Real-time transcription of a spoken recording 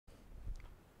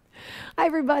Hi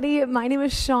everybody, my name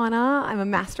is Shana. I'm a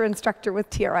master instructor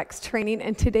with TRX Training,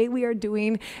 and today we are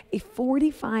doing a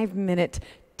 45-minute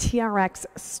TRX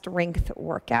strength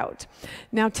workout.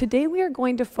 Now today we are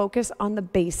going to focus on the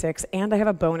basics, and I have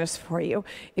a bonus for you.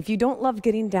 If you don't love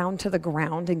getting down to the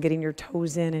ground and getting your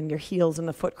toes in and your heels in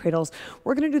the foot cradles,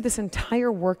 we're going to do this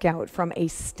entire workout from a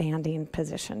standing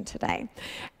position today.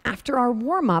 After our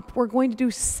warm-up, we're going to do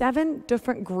 7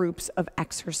 different groups of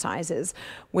exercises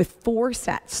with 4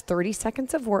 sets, 30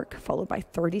 seconds of work followed by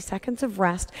 30 seconds of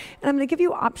rest, and I'm going to give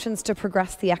you options to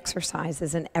progress the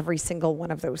exercises in every single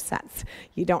one of those sets.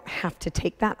 You don't have to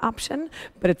take that option,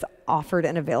 but it's offered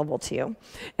and available to you.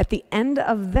 At the end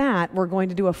of that, we're going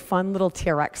to do a fun little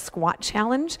TRX squat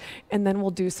challenge, and then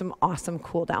we'll do some awesome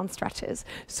cool down stretches.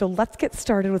 So let's get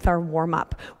started with our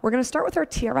warm-up. We're going to start with our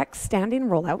TRX standing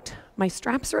rollout. My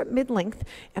straps are at mid-length,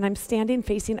 and I'm standing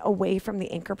facing away from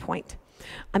the anchor point.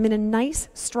 I'm in a nice,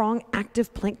 strong,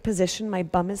 active plank position. My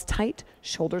bum is tight,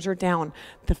 shoulders are down.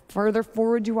 The further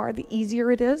forward you are, the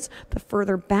easier it is. The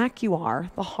further back you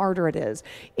are, the harder it is.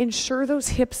 Ensure those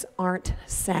hips aren't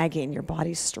sagging, your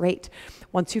body's straight.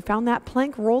 Once you found that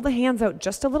plank, roll the hands out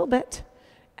just a little bit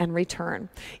and return.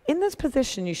 In this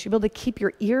position, you should be able to keep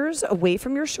your ears away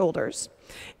from your shoulders,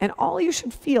 and all you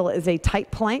should feel is a tight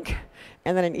plank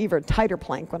and then an even tighter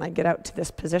plank when I get out to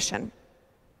this position.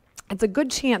 It's a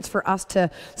good chance for us to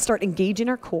start engaging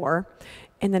our core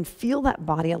and then feel that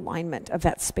body alignment of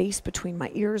that space between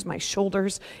my ears, my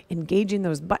shoulders, engaging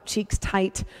those butt cheeks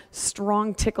tight,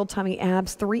 strong tickle tummy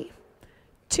abs. 3,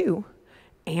 2,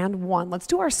 and 1. Let's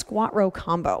do our squat row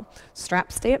combo.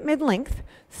 Straps stay at mid-length,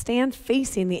 stand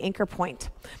facing the anchor point.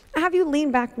 I have you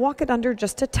lean back, walk it under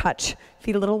just a touch,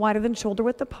 feet a little wider than shoulder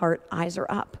width apart, eyes are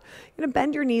up. You're gonna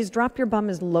bend your knees, drop your bum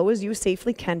as low as you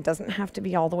safely can, doesn't have to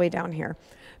be all the way down here.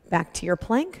 Back to your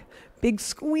plank, big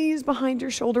squeeze behind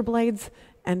your shoulder blades,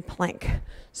 and plank.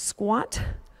 Squat,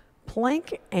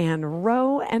 plank, and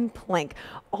row, and plank.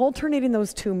 Alternating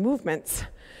those 2 movements.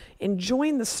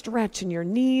 Enjoying the stretch in your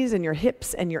knees and your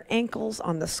hips and your ankles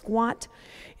on the squat,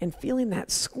 and feeling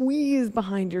that squeeze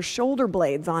behind your shoulder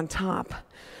blades on top.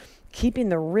 Keeping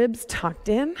the ribs tucked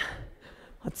in.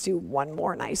 Let's do one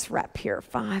more nice rep here.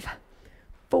 5,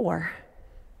 4,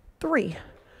 3,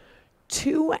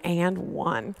 2, and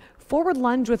 1. Forward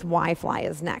lunge with Y-fly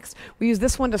is next. We use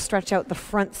this one to stretch out the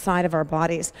front side of our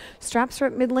bodies. Straps are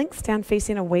at mid-length, stand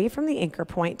facing away from the anchor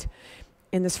point.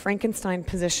 In this Frankenstein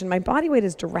position, my body weight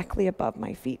is directly above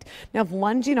my feet. Now, if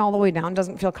lunging all the way down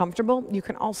doesn't feel comfortable, you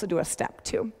can also do a step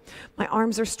too. My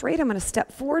arms are straight. I'm going to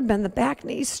step forward, bend the back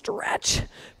knee, stretch,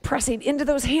 pressing into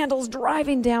those handles,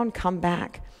 driving down, come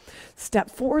back. Step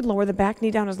forward, lower the back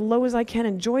knee down as low as I can.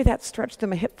 Enjoy that stretch through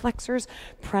my hip flexors.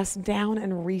 Press down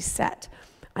and reset.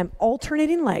 I'm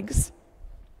alternating legs,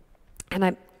 and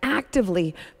I'm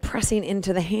actively pressing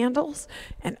into the handles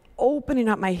and opening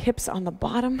up my hips on the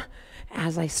bottom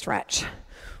as I stretch.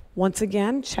 Once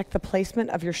again, check the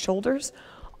placement of your shoulders.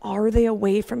 Are they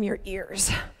away from your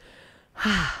ears?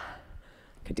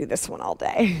 Could do this one all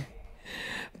day,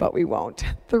 but we won't.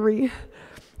 3,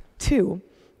 2,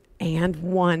 and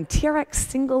 1. TRX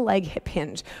single leg hip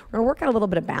hinge. We're gonna work out a little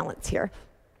bit of balance here.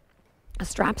 The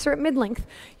straps are at mid-length.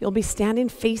 You'll be standing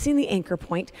facing the anchor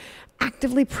point.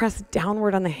 Actively press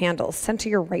downward on the handles. Center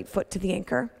your right foot to the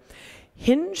anchor.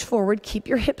 Hinge forward, keep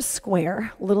your hips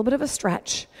square, a little bit of a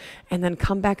stretch, and then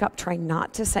come back up. Try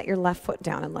not to set your left foot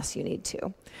down unless you need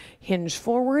to. Hinge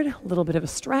forward, a little bit of a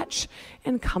stretch,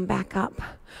 and come back up.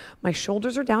 My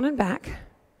shoulders are down and back.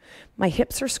 My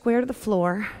hips are square to the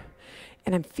floor,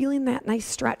 and I'm feeling that nice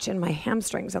stretch in my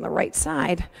hamstrings on the right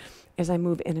side as I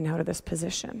move in and out of this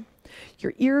position.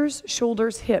 Your ears,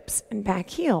 shoulders, hips, and back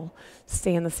heel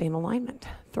stay in the same alignment.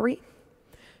 3,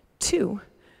 2,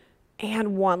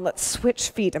 and 1. Let's switch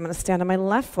feet. I'm going to stand on my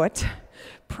left foot,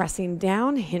 pressing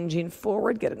down, hinging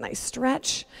forward, get a nice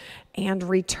stretch, and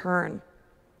return.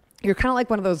 You're kind of like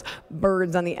one of those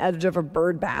birds on the edge of a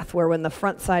bird bath where when the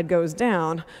front side goes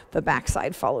down, the back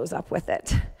side follows up with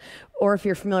it. Or if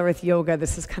you're familiar with yoga,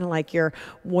 this is kind of like your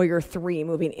warrior 3,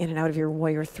 moving in and out of your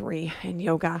warrior 3 in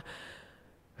yoga.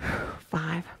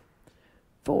 5,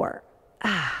 4,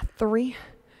 3,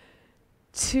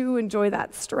 2, enjoy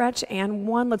that stretch, and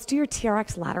 1. Let's do your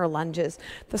TRX lateral lunges.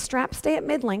 The straps stay at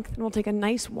mid-length, and we'll take a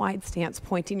nice wide stance,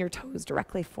 pointing your toes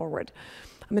directly forward.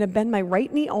 I'm going to bend my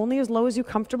right knee only as low as you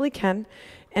comfortably can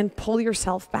and pull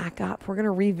yourself back up. We're going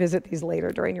to revisit these later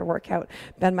during your workout.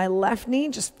 Bend my left knee,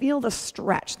 just feel the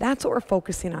stretch. That's what we're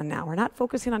focusing on now. We're not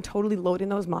focusing on totally loading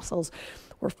those muscles.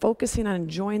 We're focusing on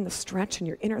enjoying the stretch in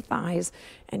your inner thighs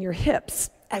and your hips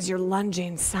as you're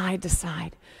lunging side to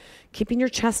side. Keeping your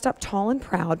chest up tall and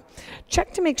proud.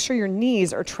 Check to make sure your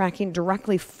knees are tracking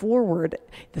directly forward,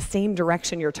 the same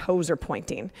direction your toes are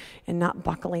pointing, and not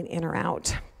buckling in or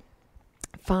out.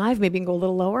 5, maybe you can go a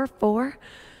little lower. 4,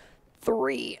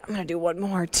 3, I'm gonna do one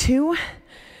more. 2,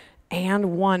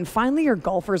 and 1. Finally, your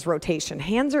golfer's rotation.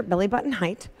 Hands are at belly button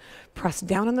height. Press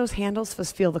down on those handles,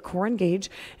 feel the core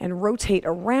engage, and rotate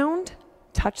around,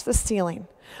 touch the ceiling.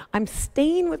 I'm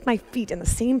staying with my feet in the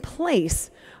same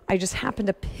place. I just happen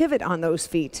to pivot on those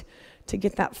feet to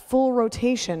get that full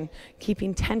rotation,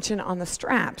 keeping tension on the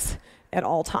straps at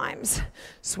all times.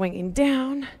 Swinging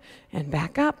down and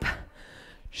back up.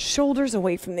 Shoulders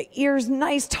away from the ears.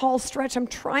 Nice tall stretch. I'm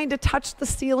trying to touch the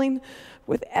ceiling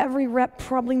with every rep.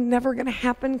 Probably never going to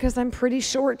happen because I'm pretty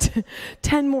short.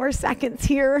 10 more seconds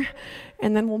here,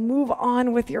 and then we'll move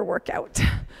on with your workout.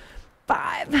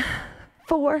 5,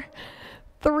 4,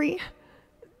 3,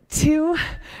 2,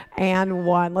 and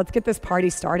 1. Let's get this party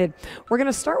started. We're going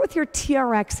to start with your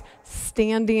TRX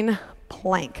standing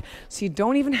plank. So you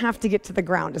don't even have to get to the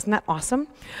ground. Isn't that awesome?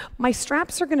 My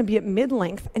straps are going to be at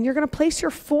mid-length, and you're going to place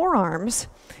your forearms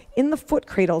in the foot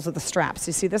cradles of the straps.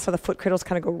 You see this? How the foot cradles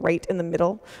kind of go right in the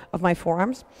middle of my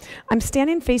forearms. I'm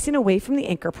standing facing away from the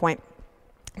anchor point.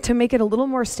 To make it a little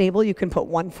more stable, you can put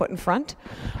one foot in front,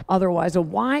 otherwise a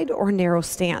wide or narrow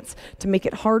stance. To make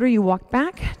it harder, you walk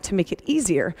back. To make it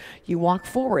easier, you walk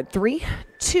forward. 3,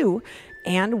 2,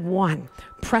 and 1.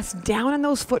 Press down on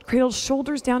those foot cradles,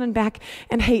 shoulders down and back.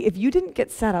 And hey, if you didn't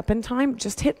get set up in time,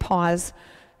 just hit pause,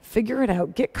 figure it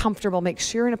out, get comfortable, make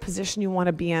sure you're in a position you want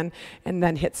to be in, and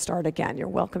then hit start again. You're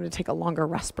welcome to take a longer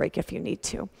rest break if you need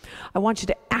to. I want you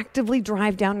to actively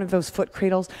drive down into those foot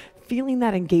cradles, feeling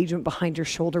that engagement behind your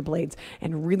shoulder blades,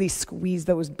 and really squeeze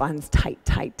those buns tight,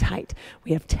 tight, tight.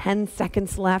 We have 10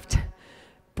 seconds left.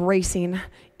 Bracing.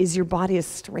 Is your body as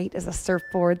straight as a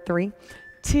surfboard? 3,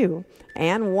 2,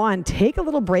 and 1. Take a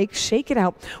little break, shake it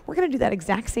out. We're going to do that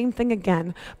exact same thing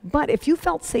again, but if you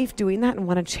felt safe doing that and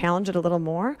want to challenge it a little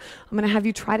more, I'm going to have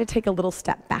you try to take a little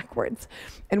step backwards.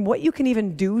 And what you can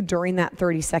even do during that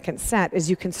 30-second set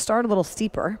is you can start a little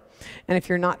steeper, and if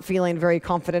you're not feeling very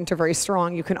confident or very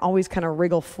strong, you can always kind of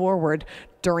wriggle forward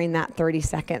during that 30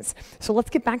 seconds. So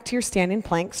let's get back to your standing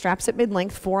plank, straps at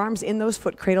mid-length, forearms in those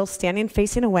foot cradles, standing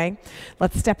facing away.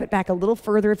 Let's step it back a little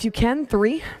further if you can.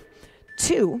 3,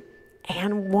 2,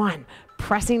 and 1.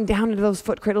 Pressing down into those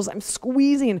foot cradles. I'm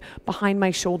squeezing behind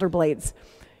my shoulder blades.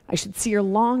 I should see your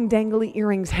long dangly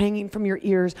earrings hanging from your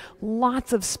ears.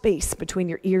 Lots of space between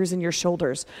your ears and your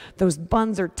shoulders. Those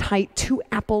buns are tight, 2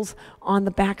 apples on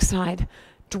the backside.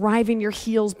 Driving your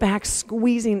heels back,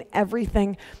 squeezing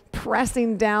everything,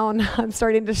 pressing down. I'm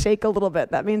starting to shake a little bit.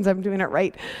 That means I'm doing it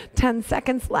right. 10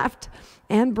 seconds left,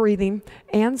 and breathing,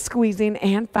 and squeezing,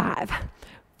 and 5,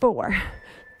 4,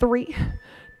 3,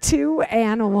 2,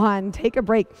 and 1. Take a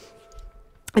break.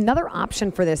 Another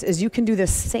option for this is you can do the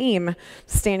same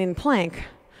standing plank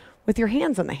with your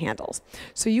hands on the handles.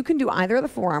 So you can do either of the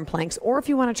forearm planks, or if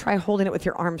you want to try holding it with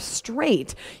your arms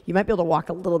straight, you might be able to walk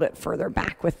a little bit further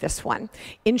back with this one.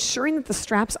 Ensuring that the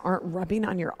straps aren't rubbing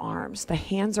on your arms. The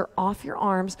hands are off your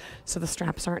arms so the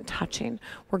straps aren't touching.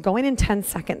 We're going in 10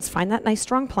 seconds. Find that nice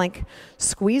strong plank.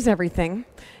 Squeeze everything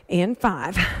in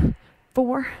 5,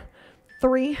 4,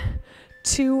 3,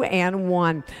 2, and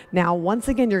 1. Now, once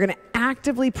again, you're going to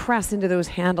actively press into those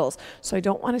handles. So I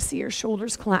don't want to see your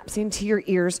shoulders collapsing to your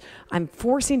ears. I'm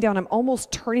forcing down. I'm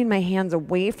almost turning my hands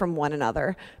away from one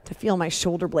another to feel my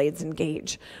shoulder blades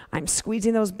engage. I'm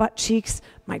squeezing those butt cheeks.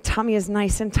 My tummy is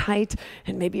nice and tight,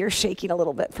 and maybe you're shaking a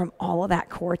little bit from all of that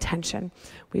core tension.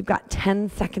 We've got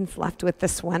 10 seconds left with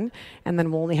this one, and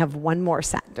then we'll only have one more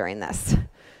set during this.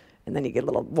 And then you get a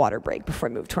little water break before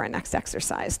we move to our next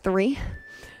exercise. 3,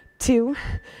 2,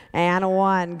 and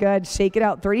 1. Good. Shake it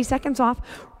out. 30 seconds off.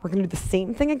 We're going to do the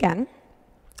same thing again,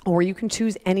 or you can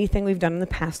choose anything we've done in the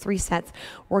past 3 sets.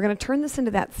 We're going to turn this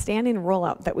into that standing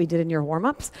rollout that we did in your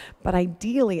warm-ups, but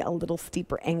ideally a little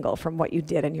steeper angle from what you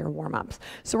did in your warm-ups.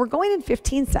 So we're going in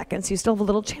 15 seconds. You still have a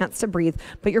little chance to breathe,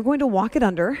 but you're going to walk it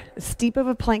under, as steep of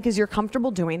a plank as you're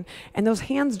comfortable doing, and those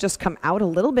hands just come out a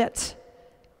little bit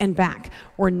and back.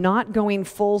 We're not going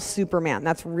full Superman.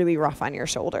 That's really rough on your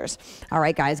shoulders. All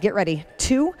right, guys, get ready.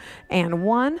 2, and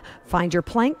 1. Find your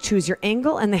plank, choose your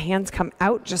angle, and the hands come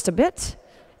out just a bit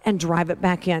and drive it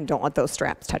back in. Don't let those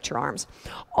straps touch your arms.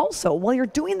 Also, while you're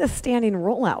doing the standing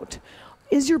rollout,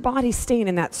 is your body staying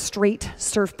in that straight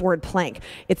surfboard plank?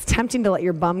 It's tempting to let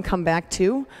your bum come back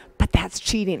too, but that's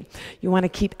cheating. You want to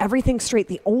keep everything straight.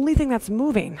 The only thing that's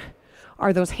moving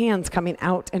are those hands coming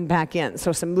out and back in.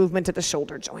 So some movement at the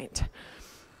shoulder joint.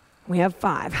 We have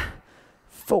 5,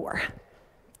 4,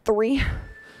 3,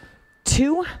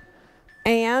 2,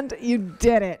 And you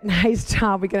did it. Nice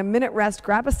job. We get a minute rest,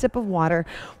 grab a sip of water.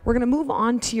 We're going to move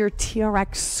on to your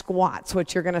TRX squats,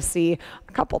 which you're going to see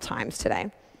a couple times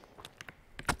today.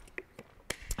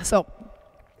 So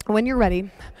when you're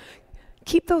ready,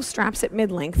 keep those straps at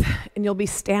mid-length, and you'll be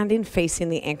standing facing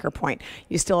the anchor point.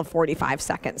 You still have 45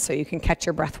 seconds, so you can catch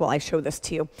your breath while I show this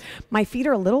to you. My feet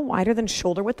are a little wider than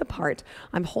shoulder width apart.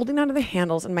 I'm holding onto the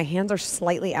handles, and my hands are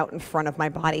slightly out in front of my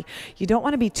body. You don't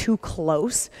want to be too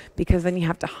close, because then you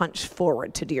have to hunch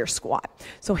forward to do your squat.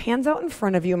 So hands out in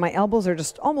front of you, my elbows are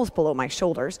just almost below my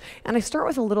shoulders, and I start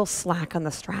with a little slack on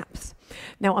the straps.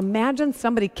 Now imagine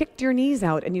somebody kicked your knees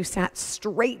out, and you sat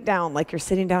straight down like you're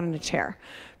sitting down in a chair.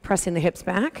 Pressing the hips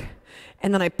back,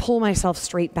 and then I pull myself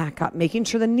straight back up, making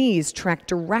sure the knees track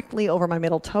directly over my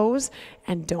middle toes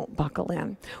and don't buckle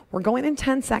in. We're going in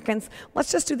 10 seconds.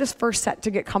 Let's just do this first set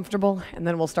to get comfortable, and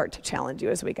then we'll start to challenge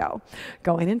you as we go.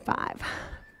 Going in 5,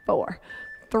 4,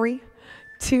 3,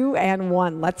 2, and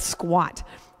 1. Let's squat.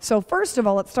 So first of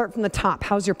all, let's start from the top.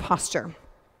 How's your posture?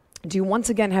 Do you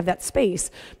once again have that space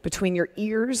between your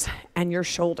ears and your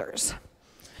shoulders?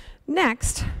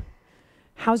 Next,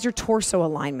 how's your torso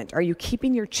alignment? Are you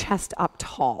keeping your chest up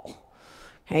tall,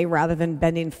 okay, rather than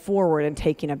bending forward and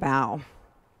taking a bow?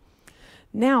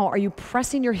 Now, are you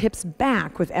pressing your hips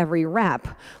back with every rep,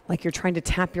 like you're trying to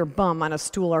tap your bum on a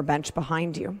stool or bench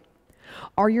behind you?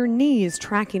 Are your knees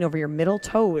tracking over your middle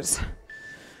toes?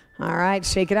 All right,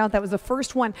 shake it out. That was the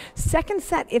first one. Second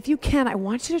set, if you can, I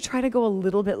want you to try to go a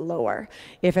little bit lower.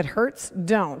 If it hurts,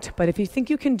 don't. But if you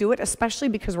think you can do it, especially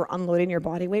because we're unloading your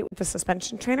body weight with the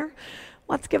suspension trainer,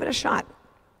 let's give it a shot.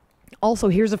 Also,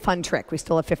 here's a fun trick. We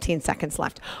still have 15 seconds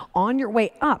left. On your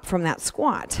way up from that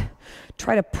squat,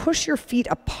 try to push your feet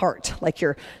apart, like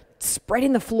you're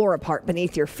spreading the floor apart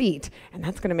beneath your feet, and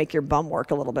that's going to make your bum work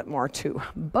a little bit more too.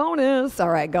 Bonus. All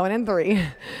right, going in 3,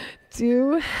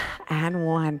 2, and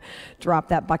 1. Drop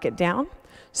that bucket down.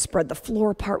 Spread the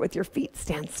floor apart with your feet.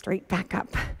 Stand straight back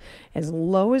up. As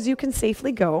low as you can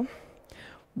safely go.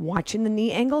 Watching the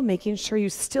knee angle, making sure you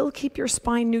still keep your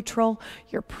spine neutral.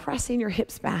 You're pressing your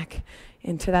hips back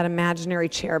into that imaginary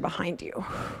chair behind you.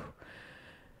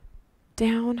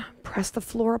 Down, press the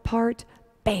floor apart.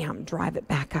 Bam, drive it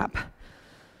back up.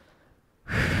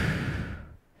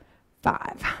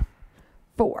 5,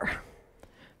 4,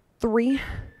 3,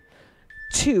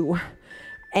 2,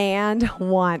 and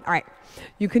 1. All right,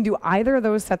 you can do either of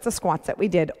those sets of squats that we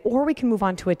did, or we can move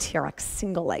on to a TRX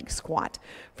single leg squat.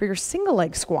 For your single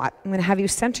leg squat, I'm gonna have you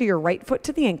center your right foot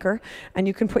to the anchor, and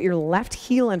you can put your left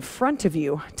heel in front of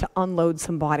you to unload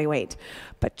some body weight.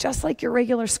 But just like your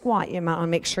regular squat, you want to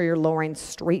make sure you're lowering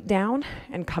straight down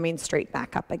and coming straight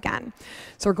back up again.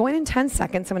 So we're going in 10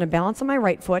 seconds. I'm gonna balance on my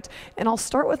right foot, and I'll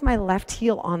start with my left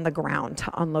heel on the ground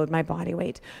to unload my body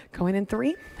weight. Going in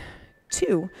 3,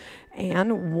 2,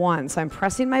 and 1. So I'm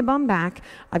pressing my bum back.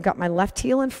 I've got my left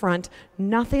heel in front.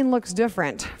 Nothing looks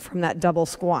different from that double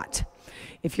squat.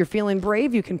 If you're feeling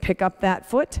brave, you can pick up that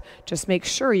foot. Just make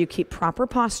sure you keep proper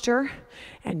posture,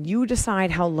 and you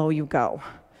decide how low you go.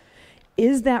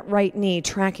 Is that right knee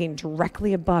tracking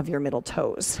directly above your middle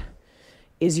toes?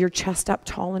 Is your chest up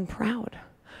tall and proud?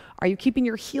 Are you keeping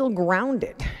your heel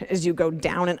grounded as you go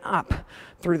down and up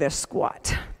through this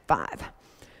squat? 5,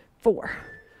 4,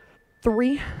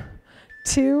 3,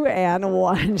 2, and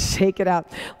 1. Shake it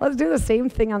out. Let's do the same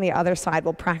thing on the other side.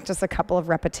 We'll practice a couple of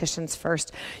repetitions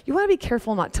first. You want to be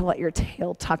careful not to let your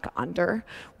tail tuck under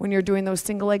when you're doing those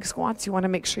single leg squats. You want to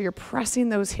make sure you're pressing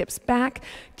those hips back,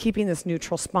 keeping this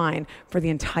neutral spine for the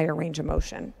entire range of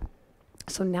motion.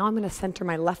 So now I'm going to center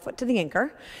my left foot to the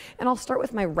anchor, and I'll start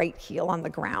with my right heel on the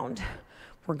ground.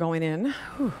 We're going in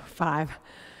 5,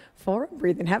 4,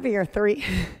 breathing heavier, 3,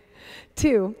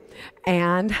 2,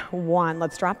 and 1.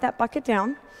 Let's drop that bucket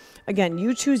down. Again,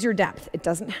 you choose your depth. It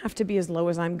doesn't have to be as low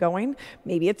as I'm going.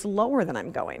 Maybe it's lower than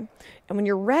I'm going. And when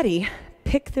you're ready,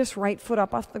 pick this right foot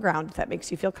up off the ground if that makes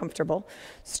you feel comfortable.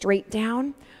 Straight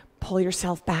down, pull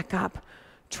yourself back up.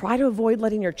 Try to avoid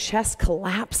letting your chest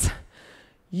collapse.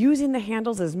 Using the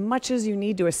handles as much as you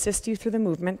need to assist you through the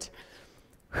movement.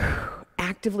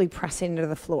 Actively pressing into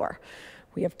the floor.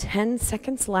 We have 10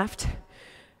 seconds left.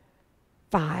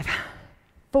 5,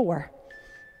 4,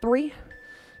 3,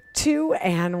 2,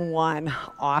 and 1.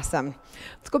 Awesome.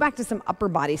 Let's go back to some upper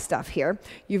body stuff here.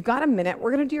 You've got a minute.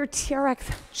 We're going to do your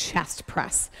TRX Chest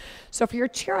Press. So for your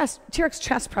TRX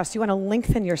Chest Press, you want to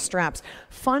lengthen your straps.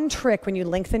 Fun trick when you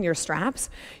lengthen your straps,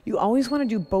 you always want to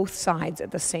do both sides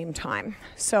at the same time.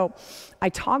 So I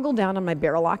toggle down on my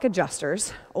barrel lock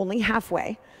adjusters, only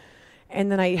halfway, and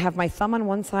then I have my thumb on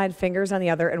one side, fingers on the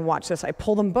other, and watch this. I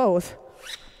pull them both.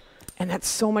 And that's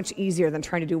so much easier than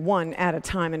trying to do one at a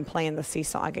time and play in the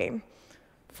seesaw game.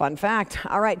 Fun fact.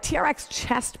 All right, TRX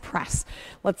Chest Press.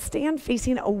 Let's stand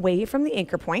facing away from the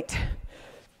anchor point.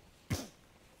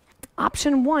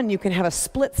 Option 1, you can have a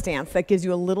split stance that gives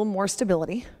you a little more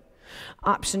stability.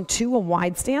 Option 2, a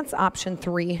wide stance. Option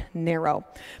 3, narrow.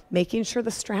 Making sure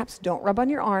the straps don't rub on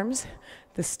your arms.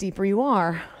 The steeper you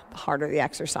are, the harder the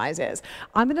exercise is.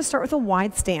 I'm going to start with a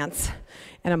wide stance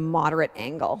and a moderate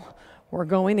angle. We're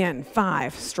going in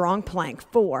 5, strong plank,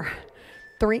 4,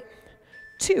 3,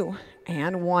 2,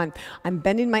 and 1. I'm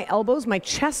bending my elbows, my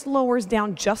chest lowers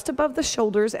down just above the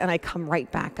shoulders, and I come right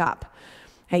back up.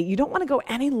 Hey, you don't want to go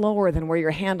any lower than where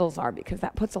your handles are because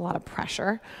that puts a lot of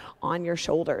pressure on your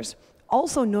shoulders.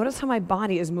 Also, notice how my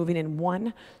body is moving in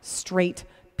one straight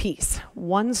piece,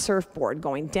 one surfboard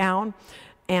going down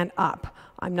and up.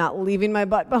 I'm not leaving my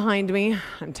butt behind me.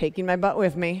 I'm taking my butt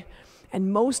with me.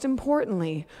 And most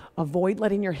importantly, avoid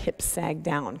letting your hips sag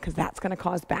down because that's going to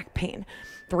cause back pain.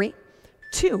 3,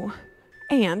 2,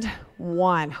 and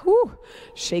 1. Whew.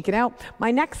 Shake it out.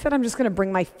 My next set, I'm just going to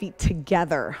bring my feet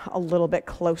together a little bit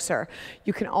closer.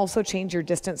 You can also change your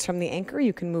distance from the anchor.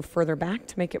 You can move further back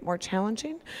to make it more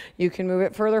challenging. You can move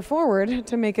it further forward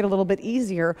to make it a little bit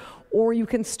easier, or you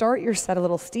can start your set a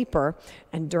little steeper,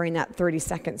 and during that 30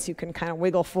 seconds, you can kind of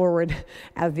wiggle forward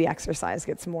as the exercise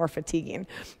gets more fatiguing.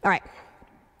 All right,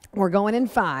 we're going in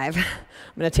 5. I'm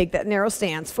going to take that narrow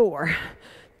stance. 4,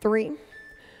 3,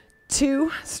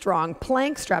 2, strong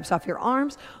plank, straps off your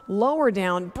arms, lower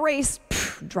down, brace,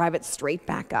 drive it straight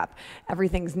back up.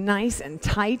 Everything's nice and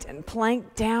tight and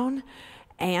plank down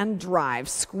and drive,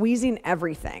 squeezing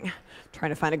everything.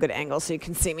 Trying to find a good angle so you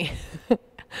can see me.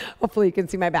 Hopefully you can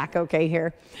see my back okay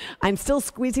here. I'm still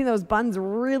squeezing those buns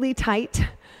really tight,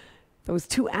 those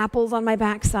 2 apples on my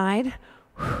backside,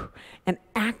 and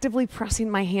actively pressing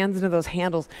my hands into those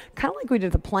handles, kind of like we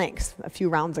did the planks a few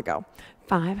rounds ago.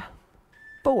 5,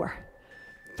 4,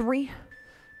 3,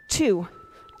 2,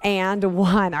 and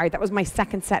 1. All right, that was my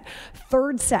second set.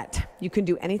 Third set, you can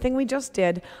do anything we just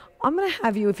did. I'm going to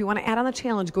have you, if you want to add on the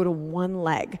challenge, go to one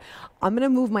leg. I'm going to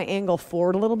move my angle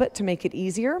forward a little bit to make it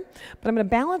easier, but I'm going to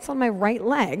balance on my right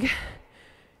leg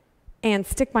and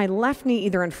stick my left knee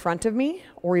either in front of me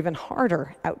or even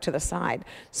harder out to the side.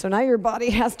 So now your body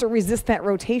has to resist that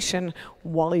rotation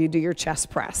while you do your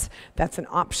chest press. That's an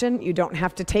option. You don't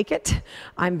have to take it.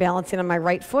 I'm balancing on my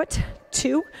right foot.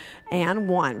 2 and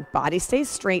 1. Body stays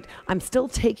straight. I'm still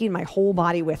taking my whole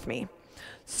body with me.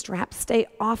 Straps stay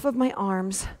off of my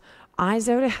arms. Eyes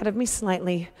out ahead of me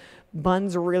slightly.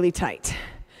 Buns really tight.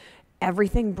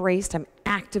 Everything braced. I'm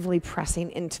actively pressing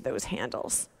into those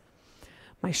handles.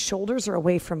 My shoulders are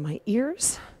away from my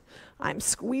ears. I'm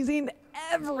squeezing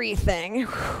everything.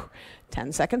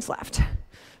 10 seconds left.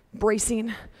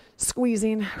 Bracing,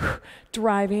 squeezing,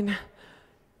 driving.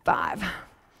 5,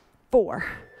 4,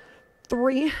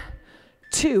 3,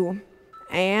 2,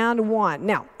 and 1.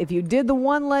 Now, if you did the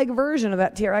one leg version of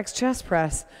that TRX chest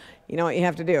press, you know what you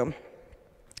have to do.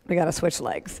 We got to switch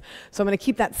legs. So I'm going to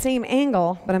keep that same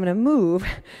angle, but I'm going to move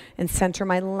and center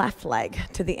my left leg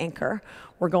to the anchor.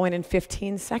 We're going in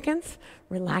 15 seconds.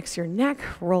 Relax your neck,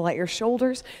 roll out your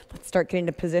shoulders. Let's start getting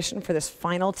to position for this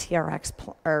final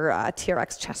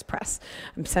TRX chest press.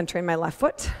 I'm centering my left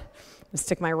foot. I'm going to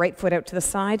stick my right foot out to the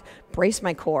side, brace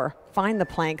my core, find the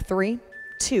plank. 3,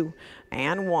 2,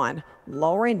 and 1.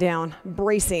 Lowering down,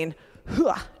 bracing.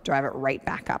 Drive it right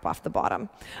back up off the bottom.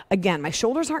 Again, my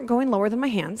shoulders aren't going lower than my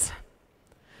hands.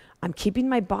 I'm keeping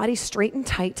my body straight and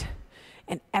tight,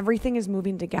 and everything is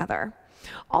moving together.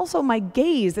 Also, my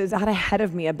gaze is out ahead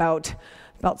of me, about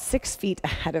 6 feet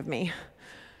ahead of me.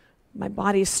 My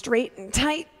body is straight and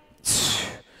tight,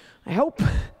 I hope.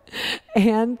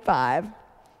 And 5,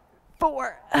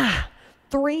 4,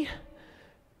 3,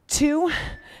 2,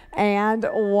 and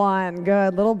 1.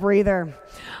 Good, little breather.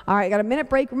 All right, got a minute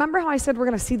break. Remember how I said we're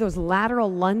going to see those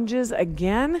lateral lunges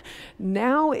again?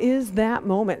 Now is that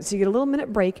moment. So you get a little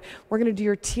minute break. We're going to do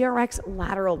your TRX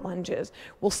lateral lunges.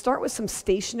 We'll start with some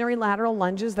stationary lateral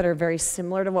lunges that are very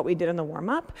similar to what we did in the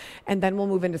warm-up, and then we'll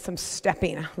move into some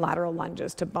stepping lateral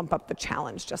lunges to bump up the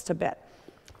challenge just a bit.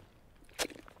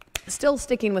 Still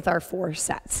sticking with our 4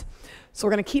 sets. So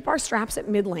we're going to keep our straps at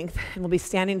mid-length, and we'll be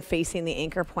standing facing the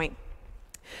anchor point.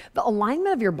 The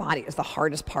alignment of your body is the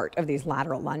hardest part of these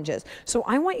lateral lunges. So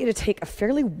I want you to take a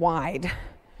fairly wide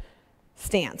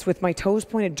stance with my toes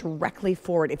pointed directly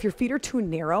forward. If your feet are too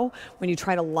narrow, when you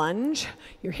try to lunge,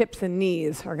 your hips and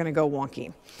knees are going to go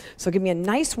wonky. So give me a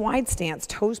nice wide stance,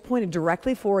 toes pointed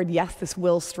directly forward. Yes, this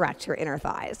will stretch your inner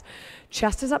thighs.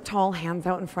 Chest is up tall, hands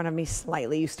out in front of me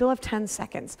slightly. You still have 10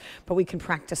 seconds, but we can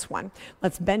practice one.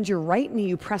 Let's bend your right knee.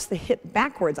 You press the hip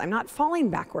backwards. I'm not falling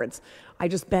backwards. I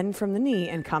just bend from the knee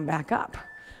and come back up.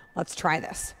 Let's try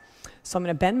this. So I'm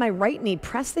going to bend my right knee,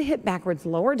 press the hip backwards,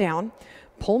 lower down,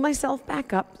 pull myself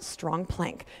back up, strong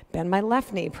plank. Bend my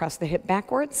left knee, press the hip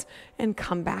backwards, and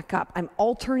come back up. I'm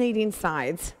alternating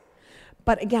sides.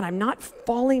 But again, I'm not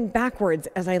falling backwards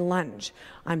as I lunge.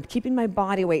 I'm keeping my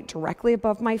body weight directly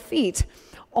above my feet,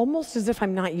 almost as if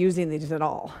I'm not using these at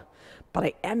all. But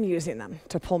I am using them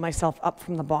to pull myself up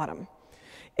from the bottom.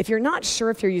 If you're not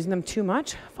sure if you're using them too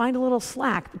much, find a little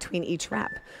slack between each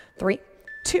rep. 3,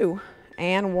 2,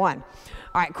 and 1.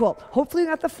 All right, cool. Hopefully you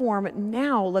got the form.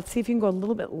 Now let's see if you can go a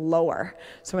little bit lower.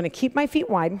 So I'm going to keep my feet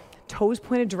wide, toes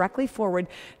pointed directly forward.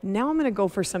 Now I'm going to go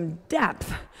for some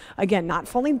depth. Again, not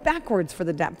falling backwards for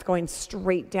the depth, going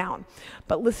straight down.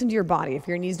 But listen to your body. If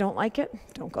your knees don't like it,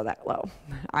 don't go that low. All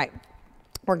right.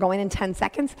 We're going in 10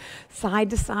 seconds. Side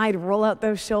to side, roll out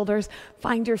those shoulders.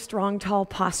 Find your strong, tall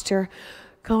posture.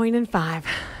 Going in 5,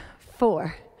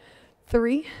 4,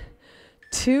 3,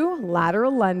 2,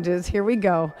 lateral lunges. Here we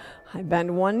go. I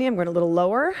bend one knee, I'm going a little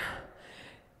lower,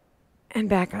 and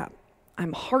back up.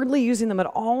 I'm hardly using them at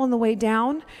all on the way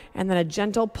down, and then a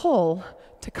gentle pull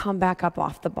to come back up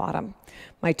off the bottom.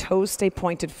 My toes stay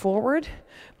pointed forward.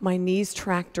 My knees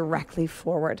track directly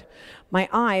forward. My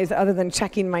eyes, other than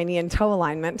checking my knee and toe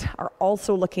alignment, are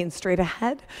also looking straight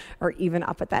ahead or even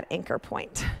up at that anchor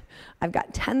point. I've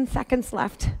got 10 seconds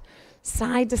left,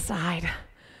 side to side.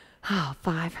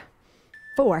 5,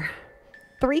 4,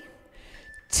 3,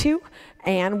 2,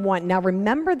 and 1. Now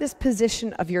remember this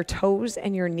position of your toes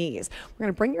and your knees. We're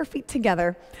going to bring your feet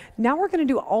together. Now we're going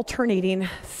to do alternating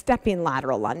stepping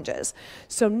lateral lunges.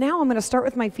 So now I'm going to start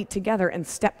with my feet together and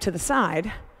step to the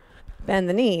side, bend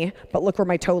the knee, but look where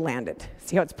my toe landed.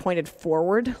 See how it's pointed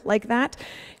forward like that?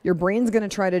 Your brain's going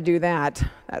to try to do that.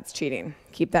 That's cheating.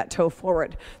 Keep that toe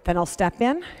forward. Then I'll step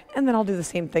in, and then I'll do the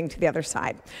same thing to the other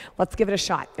side. Let's give it a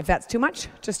shot. If that's too much,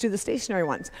 just do the stationary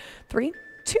ones. 3,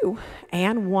 2,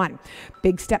 and 1.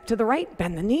 Big step to the right,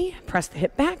 bend the knee, press the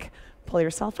hip back, pull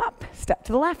yourself up, step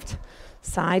to the left,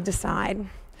 side to side.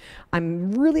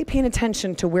 I'm really paying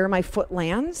attention to where my foot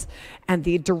lands and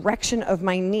the direction of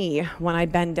my knee when I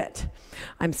bend it.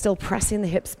 I'm still pressing the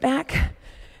hips back,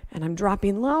 and I'm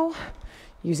dropping low,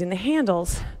 using the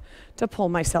handles to pull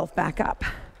myself back up.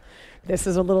 This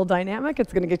is a little dynamic.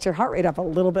 It's going to get your heart rate up a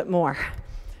little bit more.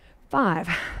 5,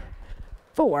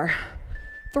 4,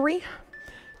 3,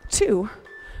 2,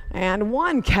 and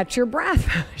 1. Catch your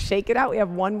breath. Shake it out. We have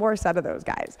one more set of those,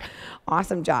 guys.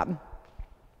 Awesome job.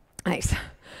 Nice.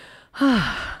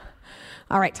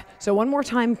 All right, so one more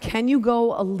time. Can you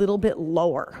go a little bit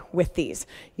lower with these?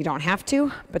 You don't have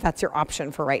to, but that's your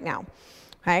option for right now.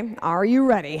 Okay, are you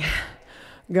ready?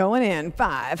 Going in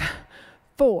 5,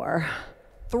 4,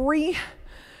 3,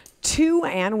 2,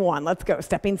 and 1. Let's go.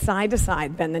 Stepping side to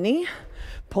side. Bend the knee.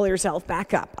 Pull yourself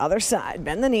back up. Other side.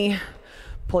 Bend the knee.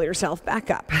 Pull yourself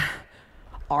back up.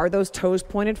 Are those toes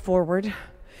pointed forward?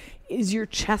 Is your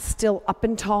chest still up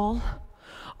and tall?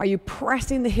 Are you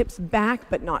pressing the hips back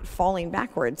but not falling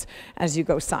backwards as you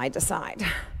go side to side?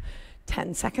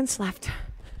 10 seconds left.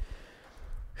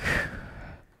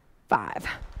 5,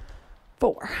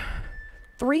 4,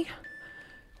 3,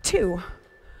 2,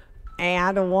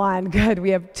 and 1. Good. We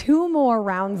have 2 more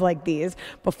rounds like these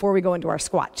before we go into our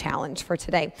squat challenge for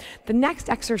today. The next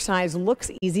exercise looks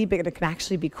easy, but it can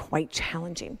actually be quite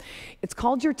challenging. It's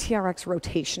called your TRX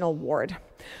Rotational Ward.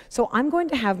 So I'm going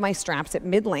to have my straps at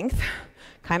mid-length,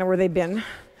 kind of where they've been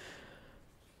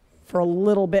for a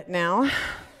little bit now.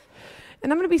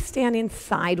 And I'm going to be standing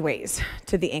sideways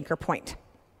to the anchor point.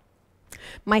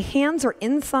 My hands are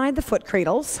inside the foot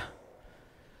cradles,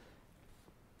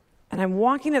 and I'm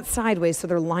walking it sideways so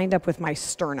they're lined up with my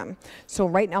sternum. So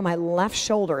right now my left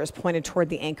shoulder is pointed toward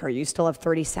the anchor. You still have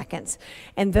 30 seconds.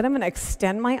 And then I'm going to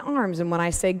extend my arms, and when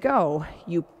I say go,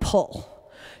 you pull.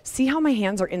 See how my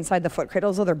hands are inside the foot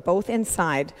cradles? So they're both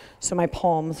inside, so my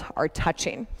palms are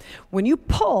touching. When you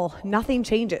pull, nothing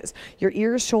changes. Your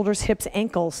ears, shoulders, hips,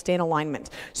 ankles stay in alignment.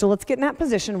 So let's get in that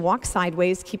position. Walk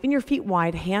sideways, keeping your feet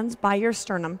wide, hands by your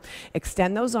sternum.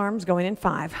 Extend those arms, going in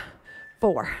 5,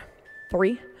 4,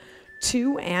 3,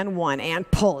 2, and 1. And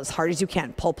pull as hard as you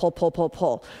can. Pull, pull, pull, pull,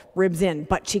 pull. Ribs in,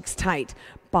 butt cheeks tight.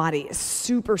 Body is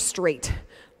super straight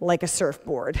like a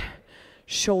surfboard.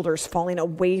 Shoulders falling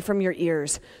away from your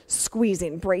ears,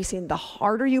 squeezing, bracing. The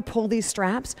harder you pull these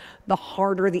straps, the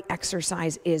harder the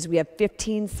exercise is. We have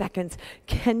 15 seconds.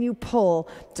 Can you pull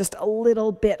just a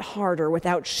little bit harder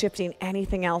without shifting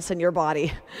anything else in your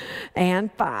body?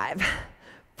 And 5,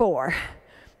 4,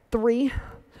 3,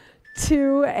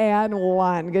 2, and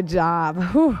 1. Good job.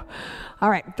 Whew. All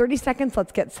right, 30 seconds,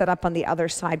 let's get set up on the other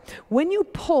side. When you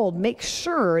pull, make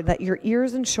sure that your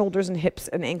ears and shoulders and hips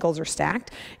and ankles are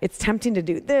stacked. It's tempting to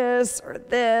do this, or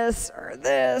this, or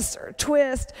this, or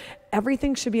twist.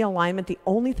 Everything should be in alignment. The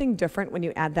only thing different when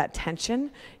you add that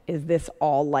tension is this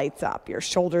all lights up. Your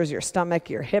shoulders, your stomach,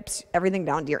 your hips, everything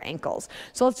down to your ankles.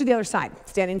 So let's do the other side.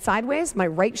 Standing sideways, my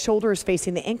right shoulder is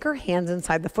facing the anchor, hands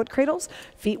inside the foot cradles,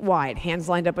 feet wide, hands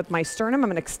lined up with my sternum. I'm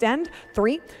gonna extend,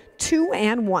 3, 2,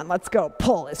 and 1. Let's go.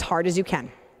 Pull as hard as you can.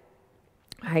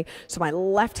 All right, so my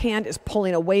left hand is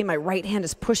pulling away, my right hand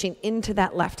is pushing into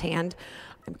that left hand.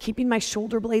 I'm keeping my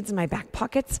shoulder blades in my back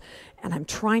pockets, and I'm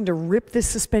trying to rip this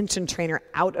suspension trainer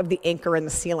out of the anchor in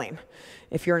the ceiling.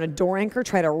 If you're in a door anchor,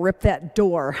 try to rip that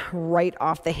door right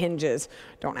off the hinges.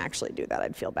 Don't actually do that.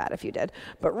 I'd feel bad if you did.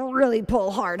 But really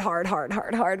pull hard, hard, hard,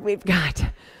 hard, hard. We've got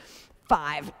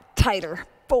 5, tighter,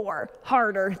 4,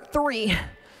 harder, 3,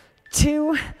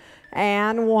 2,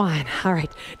 and 1. All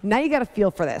right, now you got a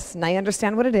feel for this. Now you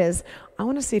understand what it is. I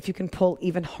want to see if you can pull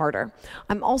even harder.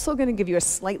 I'm also going to give you a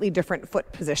slightly different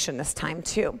foot position this time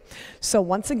too. So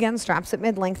once again, straps at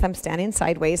mid-length, I'm standing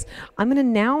sideways. I'm going to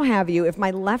now have you, if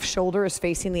my left shoulder is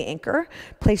facing the anchor,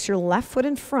 place your left foot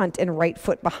in front and right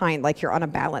foot behind like you're on a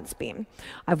balance beam.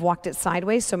 I've walked it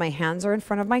sideways so my hands are in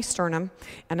front of my sternum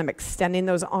and I'm extending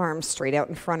those arms straight out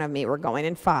in front of me. We're going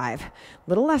in 5.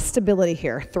 Little less stability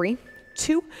here. 3,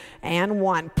 2, and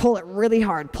 1. Pull it really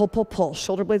hard. Pull, pull, pull.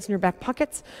 Shoulder blades in your back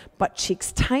pockets, butt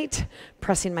cheeks tight.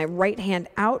 Pressing my right hand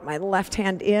out, my left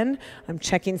hand in. I'm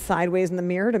checking sideways in the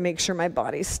mirror to make sure my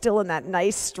body's still in that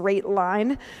nice straight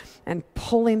line. And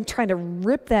pulling, trying to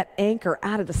rip that anchor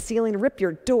out of the ceiling, rip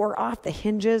your door off the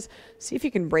hinges. See if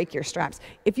you can break your straps.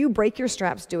 If you break your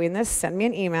straps doing this, send me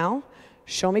an email,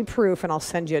 show me proof, and I'll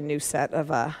send you a new set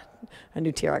of a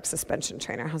new TRX suspension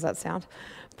trainer. How's that sound?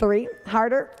 3,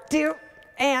 harder, 2,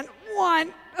 and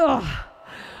 1. Ugh.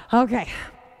 Okay,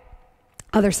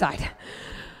 other side.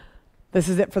 This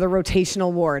is it for the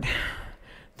rotational ward.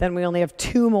 Then we only have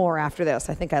 2 more after this.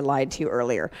 I think I lied to you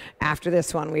earlier. After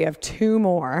this one, we have 2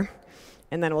 more,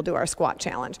 and then we'll do our squat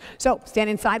challenge. So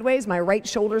standing sideways, my right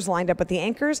shoulder's lined up with the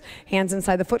anchors, hands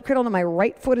inside the foot cradle, and my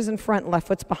right foot is in front, left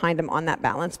foot's behind him on that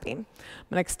balance beam. I'm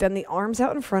gonna extend the arms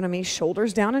out in front of me,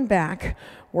 shoulders down and back.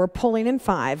 We're pulling in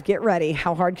 5. Get ready.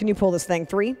 How hard can you pull this thing?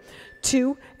 3,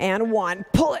 2, and 1.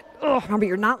 Pull it. Ugh. Remember,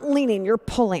 you're not leaning, you're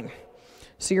pulling.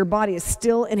 So your body is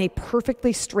still in a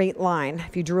perfectly straight line.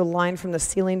 If you drew a line from the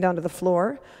ceiling down to the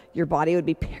floor, your body would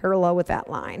be parallel with that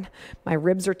line. My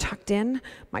ribs are tucked in,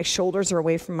 my shoulders are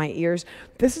away from my ears.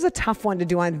 This is a tough one to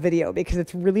do on video because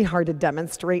it's really hard to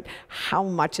demonstrate how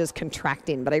much is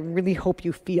contracting, but I really hope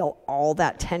you feel all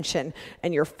that tension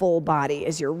in your full body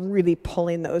as you're really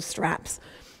pulling those straps.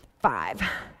 5,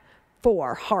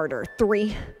 4, harder,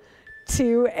 3,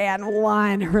 2, and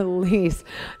 1. Release.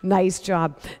 Nice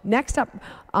job. Next up,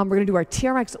 we're going to do our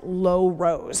TRX Low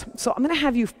Rows. So I'm going to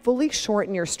have you fully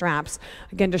shorten your straps.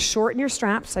 Again, to shorten your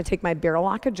straps, I take my barrel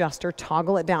lock adjuster,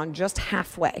 toggle it down just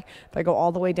halfway. If I go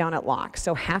all the way down at lock,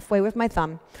 so halfway with my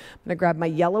thumb, I'm going to grab my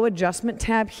yellow adjustment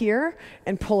tab here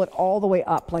and pull it all the way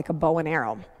up like a bow and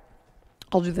arrow.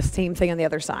 I'll do the same thing on the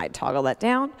other side. Toggle that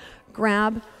down,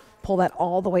 grab, pull that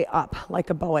all the way up like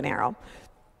a bow and arrow.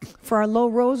 For our low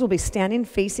rows, we'll be standing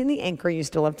facing the anchor. You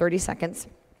still have 30 seconds.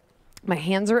 My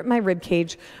hands are at my rib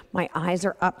cage. My eyes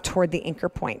are up toward the anchor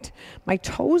point. My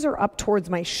toes are up towards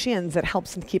my shins. That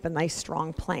helps to keep a nice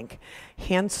strong plank.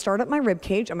 Hands start at my rib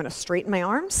cage. I'm going to straighten my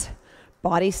arms.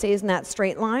 Body stays in that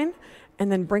straight line.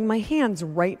 And then bring my hands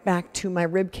right back to my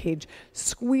rib cage,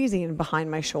 squeezing behind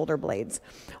my shoulder blades.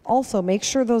 Also, make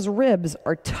sure those ribs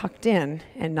are tucked in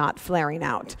and not flaring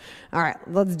out. All right,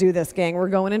 let's do this, gang. We're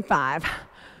going in 5,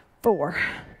 4,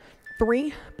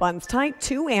 3, buns tight,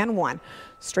 2, and 1.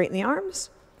 Straighten the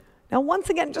arms. Now, once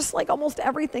again, just like almost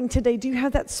everything today, do you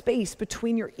have that space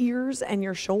between your ears and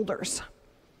your shoulders?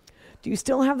 Do you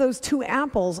still have those 2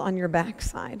 apples on your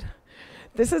backside?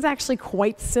 This is actually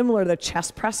quite similar to the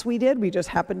chest press we did. We just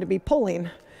happened to be pulling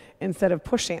instead of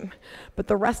pushing. But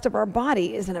the rest of our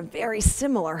body is in a very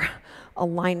similar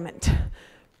alignment.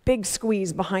 Big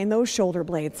squeeze behind those shoulder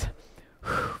blades.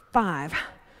 5,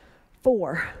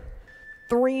 4,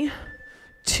 3,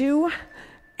 2,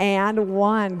 and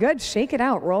 1. Good, shake it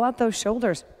out, roll out those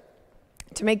shoulders.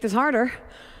 To make this harder,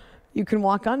 you can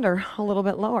walk under a little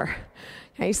bit lower.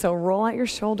 Okay, so roll out your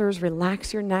shoulders,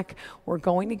 relax your neck. We're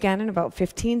going again in about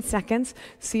 15 seconds.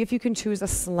 See if you can choose a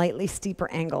slightly steeper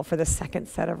angle for the second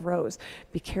set of rows.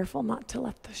 Be careful not to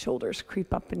let the shoulders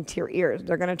creep up into your ears.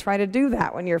 They're going to try to do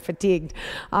that when you're fatigued.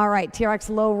 All right, TRX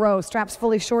Low Row, straps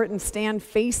fully shortened, stand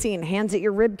facing, hands at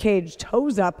your rib cage,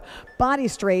 toes up, body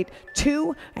straight,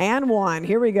 2 and 1.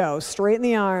 Here we go, straighten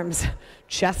the arms,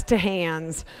 chest to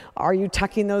hands. Are you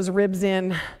tucking those ribs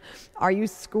in? Are you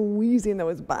squeezing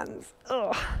those buns?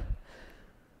 Ugh.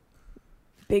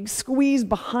 Big squeeze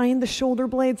behind the shoulder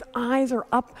blades. Eyes are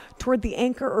up toward the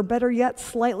anchor, or better yet,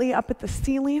 slightly up at the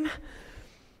ceiling.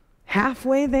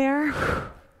 Halfway there.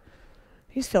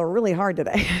 These feel really hard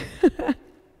today.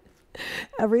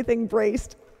 Everything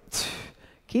braced.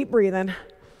 Keep breathing.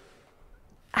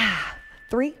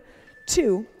 3,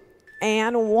 2,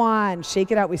 and 1. Shake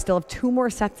it out. We still have 2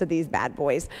 more sets of these bad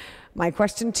boys. My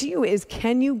question to you is,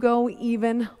 can you go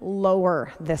even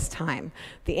lower this time?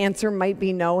 The answer might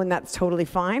be no, and that's totally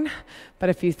fine. But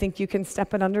if you think you can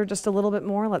step it under just a little bit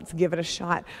more, let's give it a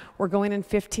shot. We're going in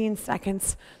 15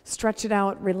 seconds. Stretch it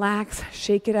out, relax,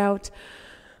 shake it out.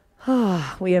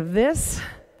 We have this,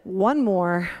 1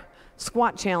 more,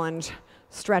 squat challenge,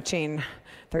 stretching.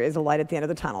 There is a light at the end of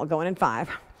the tunnel. Going in 5,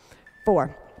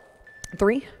 4,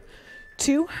 3,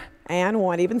 2, and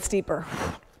 1. Even steeper.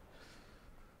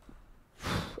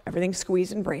 Everything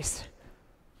squeezed and braced.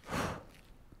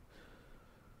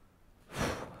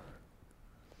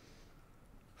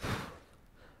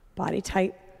 Body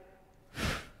tight.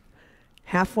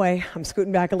 Halfway. I'm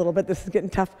scooting back a little bit. This is getting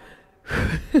tough.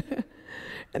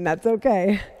 And that's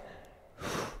okay.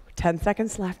 10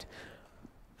 seconds left.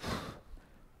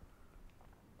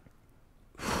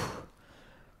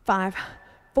 5,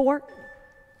 4,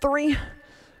 3,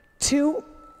 2,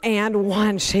 and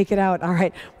 1. Shake it out. All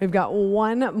right, we've got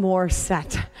 1 more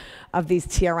set of these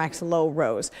TRX low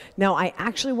rows. Now, I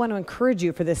actually want to encourage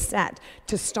you for this set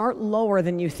to start lower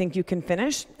than you think you can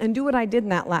finish and do what I did in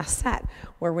that last set,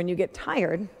 where when you get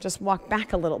tired, just walk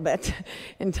back a little bit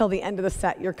until the end of the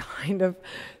set. You're kind of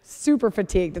super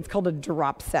fatigued. It's called a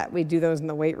drop set. We do those in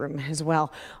the weight room as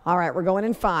well. All right, we're going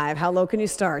in 5. How low can you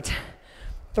start?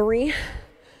 3,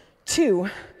 2,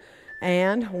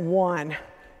 and 1.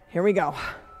 Here we go.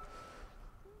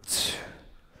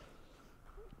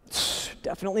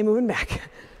 Definitely moving back.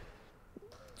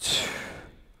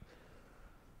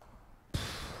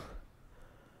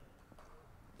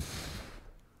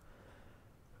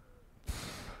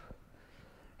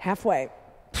 Halfway.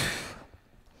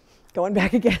 Going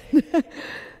back again.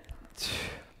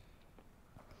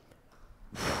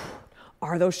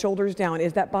 Are those shoulders down?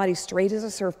 Is that body straight as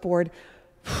a surfboard?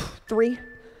 3,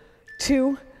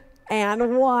 2,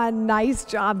 and 1. Nice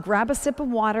job. Grab a sip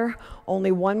of water.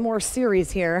 Only 1 more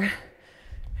series here.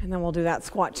 And then we'll do that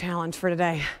squat challenge for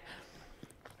today.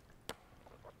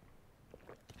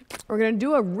 We're going to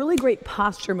do a really great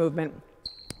posture movement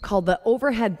called the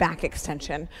overhead back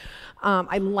extension.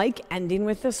 I like ending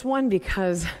with this one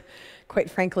because, quite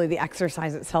frankly, the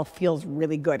exercise itself feels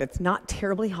really good. It's not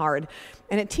terribly hard,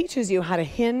 and it teaches you how to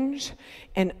hinge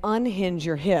and unhinge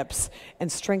your hips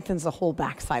and strengthens the whole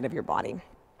backside of your body.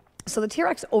 So the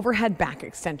TRX overhead back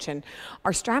extension,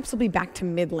 our straps will be back to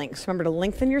mid-length. So remember to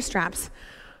lengthen your straps,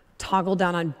 toggle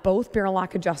down on both barrel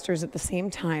lock adjusters at the same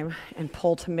time, and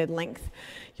pull to mid-length.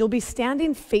 You'll be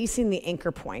standing facing the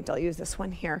anchor point. I'll use this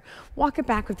one here. Walk it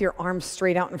back with your arms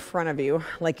straight out in front of you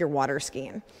like you're water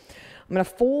skiing. I'm going to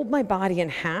fold my body in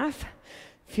half.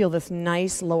 Feel this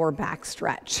nice lower back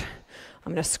stretch.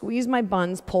 I'm going to squeeze my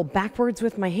buns, pull backwards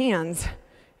with my hands,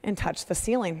 and touch the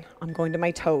ceiling. I'm going to my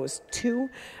toes. 2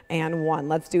 and 1.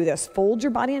 Let's do this. Fold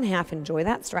your body in half. Enjoy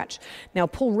that stretch. Now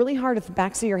pull really hard at the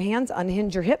backs of your hands.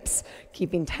 Unhinge your hips,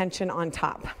 keeping tension on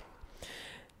top.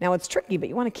 Now it's tricky, but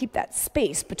you want to keep that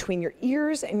space between your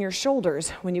ears and your shoulders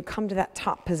when you come to that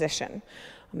top position.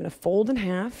 I'm going to fold in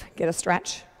half, get a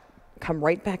stretch, come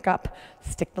right back up,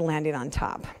 stick the landing on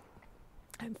top.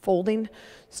 I'm folding,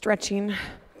 stretching,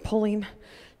 pulling,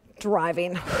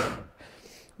 driving.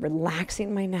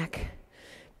 Relaxing my neck.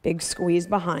 Big squeeze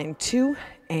behind. 2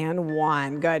 and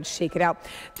 1. Good. Shake it out.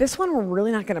 This one we're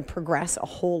really not going to progress a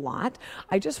whole lot.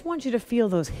 I just want you to feel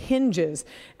those hinges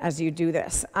as you do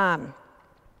this.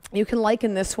 You can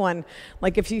liken this one,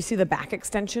 like if you see the back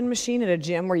extension machine at a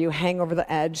gym where you hang over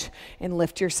the edge and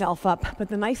lift yourself up. But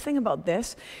the nice thing about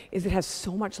this is it has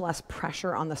so much less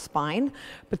pressure on the spine,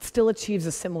 but still achieves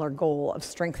a similar goal of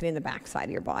strengthening the backside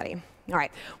of your body. All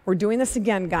right, we're doing this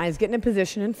again, guys. Get in a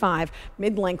position in 5,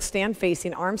 mid-length, stand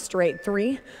facing, arms straight.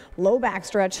 3, low back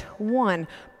stretch. 1,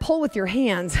 pull with your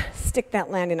hands, stick that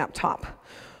landing up top.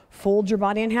 Fold your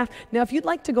body in half. Now, if you'd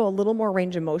like to go a little more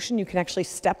range of motion, you can actually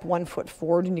step one foot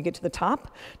forward when you get to the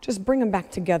top. Just bring them back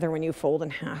together when you fold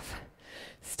in half.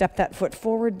 Step that foot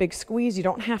forward, big squeeze. You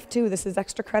don't have to. This is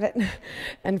extra credit.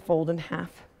 And fold in half.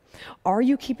 Are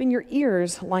you keeping your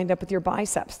ears lined up with your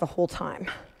biceps the whole time?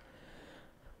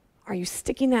 Are you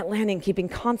sticking that landing, keeping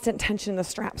constant tension in the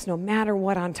straps no matter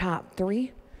what on top?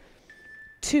 3,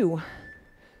 2,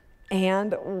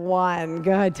 and 1.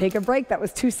 Good. Take a break. That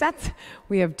was 2 sets.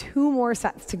 We have 2 more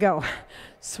sets to go.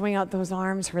 Swing out those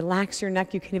arms. Relax your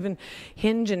neck. You can even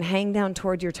hinge and hang down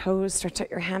toward your toes. Stretch out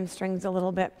your hamstrings a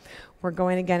little bit. We're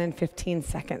going again in 15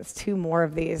 seconds. 2 more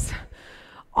of these.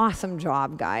 Awesome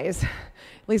job, guys.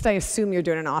 At least I assume you're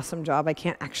doing an awesome job. I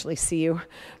can't actually see you,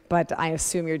 but I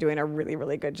assume you're doing a really,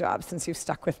 really good job since you've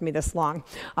stuck with me this long.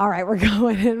 All right, we're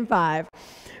going in 5,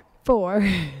 4,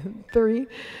 3,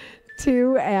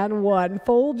 2, and 1.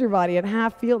 Fold your body in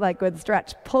half. Feel that good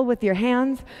stretch. Pull with your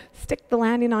hands. Stick the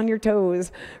landing on your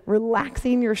toes.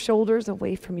 Relaxing your shoulders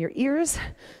away from your ears.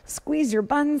 Squeeze your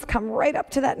buns. Come right up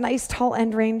to that nice tall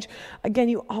end range. Again,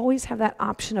 you always have that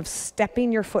option of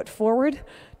stepping your foot forward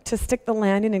to stick the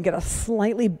landing and get a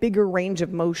slightly bigger range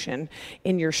of motion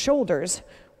in your shoulders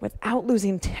without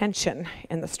losing tension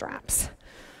in the straps.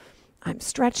 I'm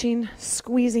stretching,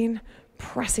 squeezing,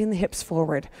 pressing the hips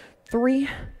forward. 3,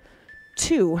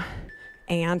 2,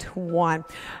 and 1.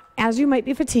 As you might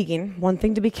be fatiguing, one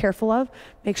thing to be careful of,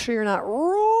 make sure you're not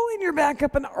rolling your back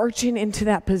up and arching into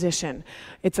that position.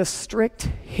 It's a strict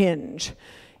hinge.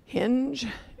 Hinge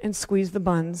and squeeze the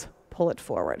buns, pull it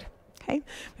forward. Okay,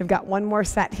 we've got 1 more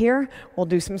set here. We'll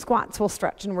do some squats, we'll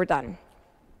stretch, and we're done.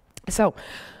 So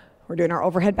we're doing our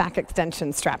overhead back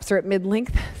extension. Straps are at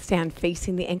mid-length. Stand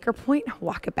facing the anchor point.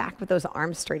 Walk it back with those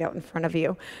arms straight out in front of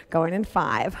you. Going in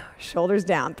 5. Shoulders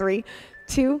down. 3,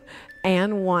 2,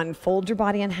 and 1. Fold your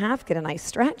body in half. Get a nice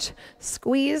stretch.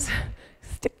 Squeeze.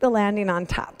 Stick the landing on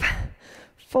top.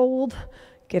 Fold.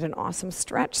 Get an awesome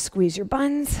stretch. Squeeze your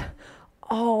buns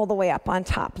all the way up on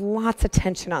top. Lots of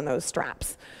tension on those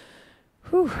straps.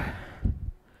 Whew.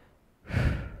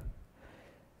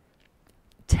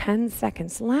 10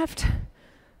 seconds left.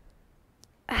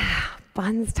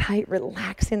 Buns tight,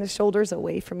 relaxing the shoulders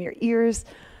away from your ears.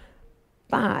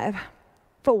 5,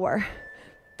 4,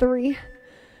 3,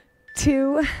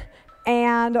 2,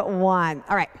 and 1.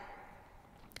 All right.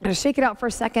 I'm going to shake it out for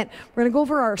a second. We're going to go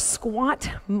over our squat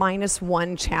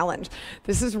 -1 challenge.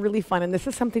 This is really fun, and this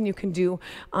is something you can do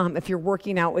if you're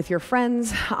working out with your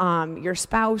friends, your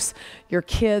spouse, your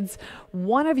kids.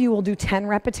 One of you will do 10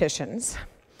 repetitions,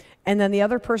 and then the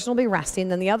other person will be resting,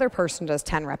 then the other person does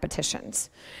 10 repetitions.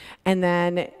 And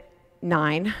then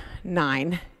 9,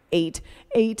 9, 8,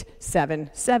 8, 7,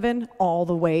 7, all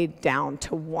the way down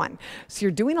to 1. So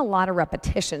you're doing a lot of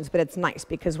repetitions, but it's nice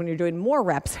because when you're doing more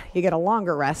reps, you get a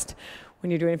longer rest.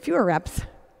 When you're doing fewer reps,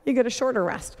 you get a shorter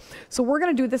rest. So we're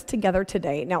going to do this together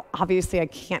today. Now, obviously, I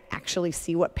can't actually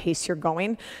see what pace you're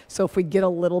going, so if we get a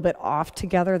little bit off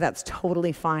together, that's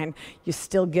totally fine. You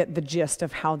still get the gist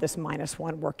of how this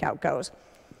 -1 workout goes.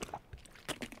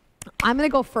 I'm going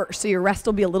to go first, so your rest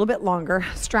will be a little bit longer.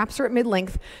 Straps are at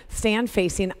mid-length. Stand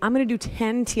facing. I'm going to do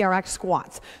 10 TRX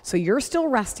squats. So you're still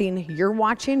resting. You're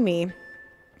watching me.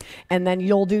 And then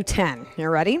you'll do 10. You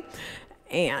ready?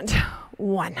 And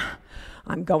 1.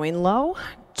 I'm going low.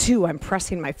 2. I'm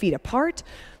pressing my feet apart.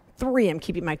 3. I'm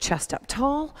keeping my chest up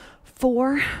tall.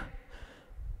 4.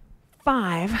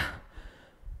 5.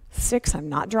 6. I'm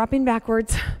not dropping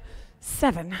backwards.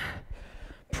 7.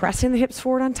 Pressing the hips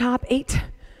forward on top. 8.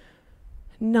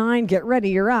 9, get ready,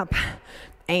 you're up.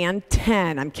 And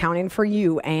 10, I'm counting for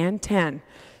you. And 10,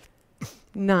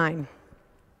 9,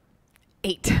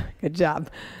 8, good job.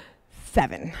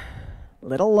 7,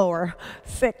 little lower.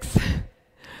 6,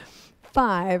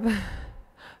 5,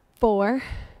 4,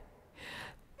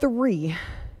 3,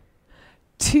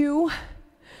 2,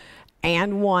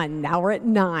 and 1. Now we're at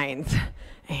 9s.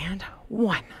 And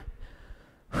 1,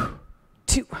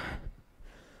 2,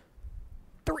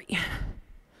 3,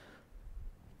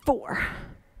 4,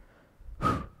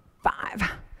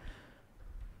 5,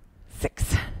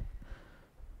 6,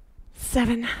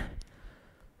 7,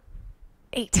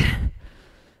 8,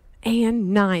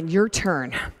 and 9. Your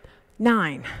turn.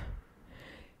 9,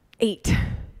 8,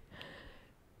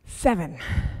 7,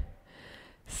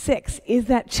 6. Is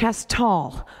that chest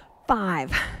tall?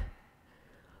 5,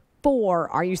 4.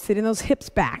 Are you sitting those hips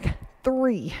back?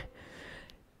 3,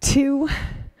 2,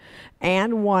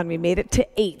 and 1. We made it to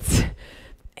 8s.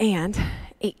 And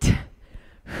 8,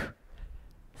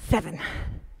 7,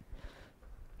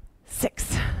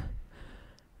 6,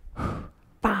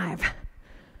 5,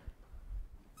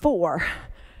 4.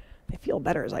 They feel feel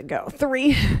better as I go.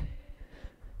 3,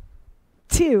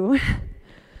 2,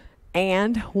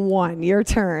 and 1. Your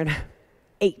turn.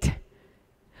 8,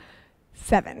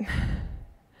 7,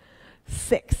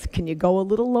 6. Can you go a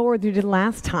little lower than you did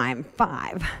last time?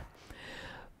 5,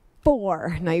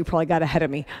 4. Now you probably got ahead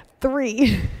of me.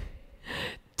 3,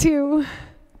 2,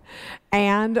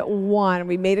 and 1.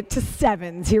 We made it to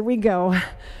 7s. Here we go.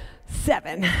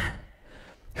 7,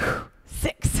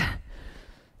 6,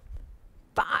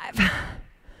 5,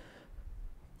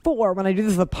 4. When I do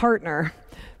this with a partner,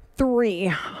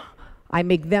 3. I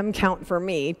make them count for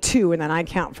me. 2, and then I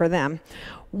count for them.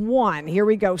 1. Here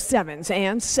we go. 7s.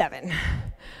 And 7,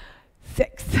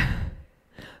 6,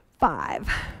 5,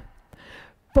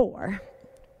 4,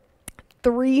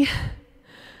 3,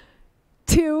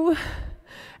 2,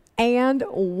 and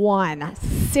 1.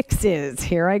 6s.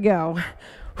 Here I go.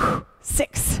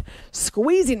 6.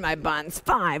 Squeezing my buns.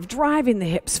 5. Driving the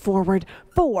hips forward.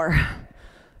 4,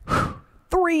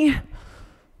 3,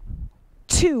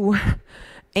 2,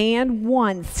 and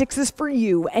 1. 6s for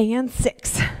you. And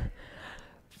 6,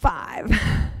 5,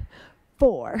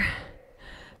 4,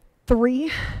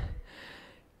 3,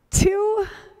 2.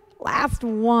 Last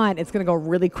one. It's going to go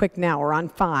really quick now. We're on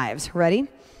 5s. Ready?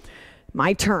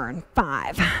 My turn.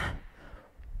 5,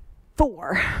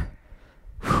 4,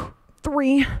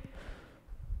 3,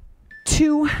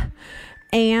 2,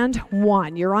 and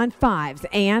 1. You're on 5s.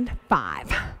 And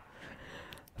 5,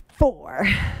 4,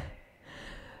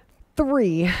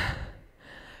 3,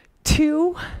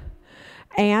 2,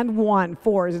 and 1.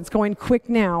 4s. It's going quick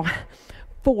now.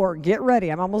 4. Get ready.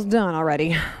 I'm almost done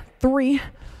already. 3,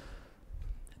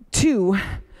 2,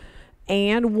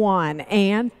 and 1.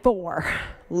 And 4.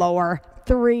 Lower.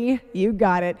 3. You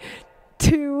got it.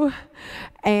 2,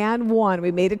 and 1.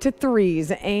 We made it to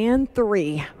 3s. And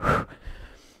 3.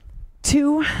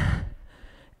 2,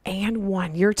 and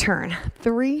 1. Your turn.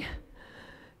 3,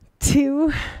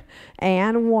 2,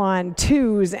 and 1.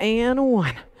 2s, and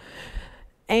 1.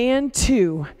 And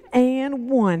 2, and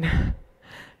 1.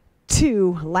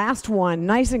 2, last one,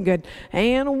 nice and good.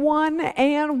 And 1,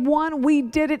 and 1. We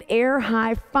did it. Air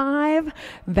high 5.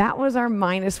 That was our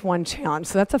 -1 challenge.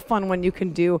 So that's a fun one you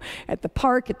can do at the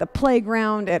park, at the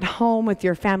playground, at home with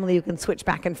your family. You can switch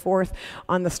back and forth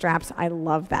on the straps. I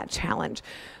love that challenge.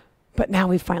 But now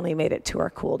we finally made it to our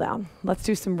cool down. Let's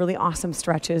do some really awesome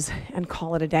stretches and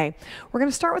call it a day. We're going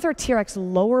to start with our TRX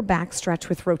lower back stretch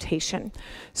with rotation.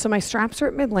 So my straps are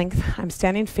at mid-length. I'm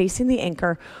standing facing the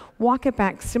anchor. Walk it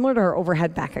back similar to our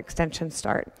overhead back extension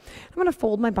start. I'm going to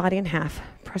fold my body in half,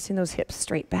 pressing those hips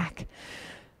straight back.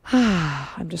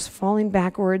 I'm just falling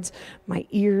backwards. My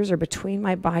ears are between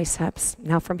my biceps.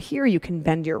 Now from here you can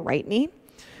bend your right knee.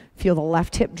 Feel the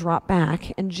left hip drop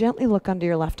back and gently look under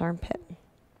your left armpit.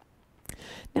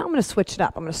 Now I'm going to switch it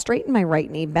up. I'm going to straighten my right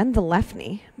knee, bend the left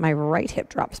knee. My right hip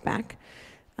drops back,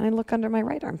 and I look under my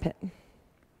right armpit. I'm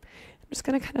just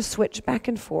going to kind of switch back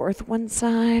and forth, one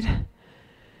side,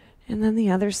 and then the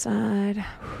other side,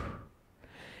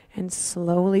 and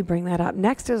slowly bring that up.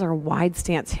 Next is our wide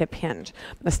stance hip hinge.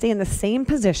 I'm going to stay in the same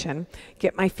position,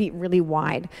 get my feet really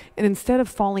wide, and instead of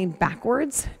falling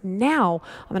backwards, now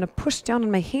I'm going to push down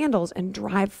on my handles and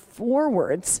drive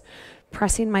forwards,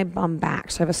 pressing my bum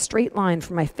back. So I have a straight line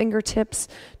from my fingertips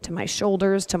to my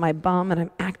shoulders to my bum, and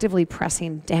I'm actively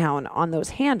pressing down on those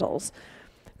handles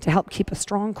to help keep a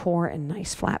strong core and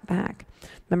nice flat back.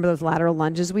 Remember those lateral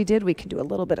lunges we did? We can do a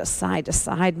little bit of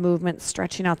side-to-side movement,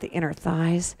 stretching out the inner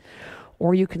thighs,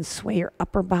 or you can sway your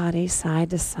upper body side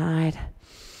to side.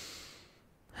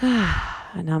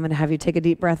 And now I'm going to have you take a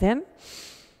deep breath in.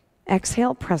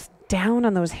 Exhale, press down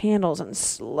on those handles and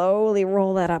slowly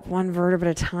roll that up one vertebra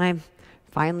at a time.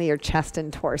 Finally, your chest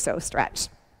and torso stretch.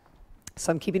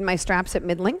 So I'm keeping my straps at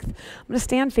mid-length. I'm going to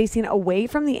stand facing away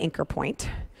from the anchor point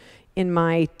in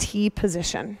my T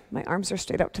position. My arms are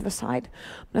straight out to the side.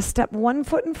 I'm going to step one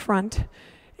foot in front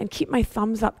and keep my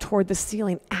thumbs up toward the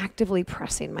ceiling, actively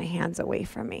pressing my hands away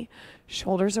from me.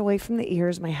 Shoulders away from the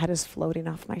ears. My head is floating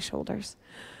off my shoulders.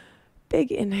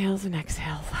 Big inhales and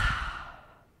exhales.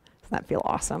 Doesn't that feel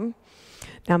awesome?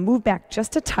 Now move back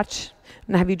just a touch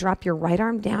and have you drop your right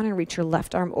arm down and reach your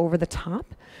left arm over the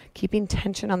top, keeping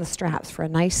tension on the straps for a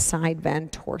nice side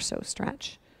bend torso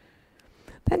stretch.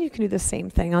 Then you can do the same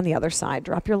thing on the other side.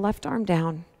 Drop your left arm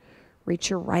down,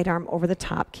 reach your right arm over the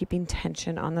top, keeping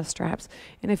tension on the straps.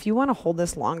 And if you want to hold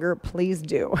this longer, please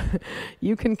do.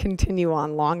 You can continue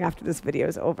on long after this video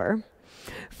is over.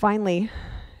 Finally,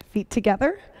 feet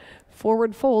together,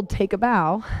 forward fold, take a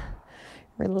bow.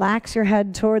 Relax your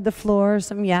head toward the floor,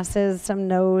 some yeses, some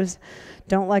nos.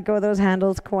 Don't let go of those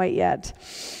handles quite yet.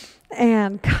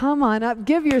 And come on up,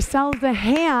 give yourselves a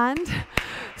hand.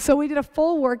 So we did a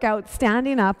full workout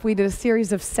standing up. We did a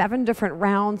series of 7 different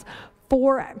rounds,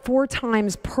 four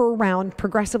times per round,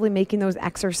 progressively making those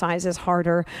exercises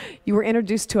harder. You were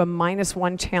introduced to a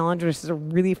 -1 challenge, which is a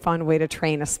really fun way to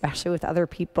train, especially with other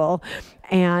people.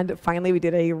 And finally, we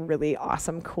did a really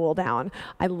awesome cool down.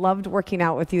 I loved working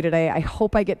out with you today. I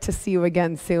hope I get to see you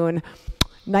again soon.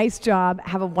 Nice job.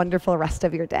 Have a wonderful rest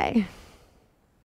of your day.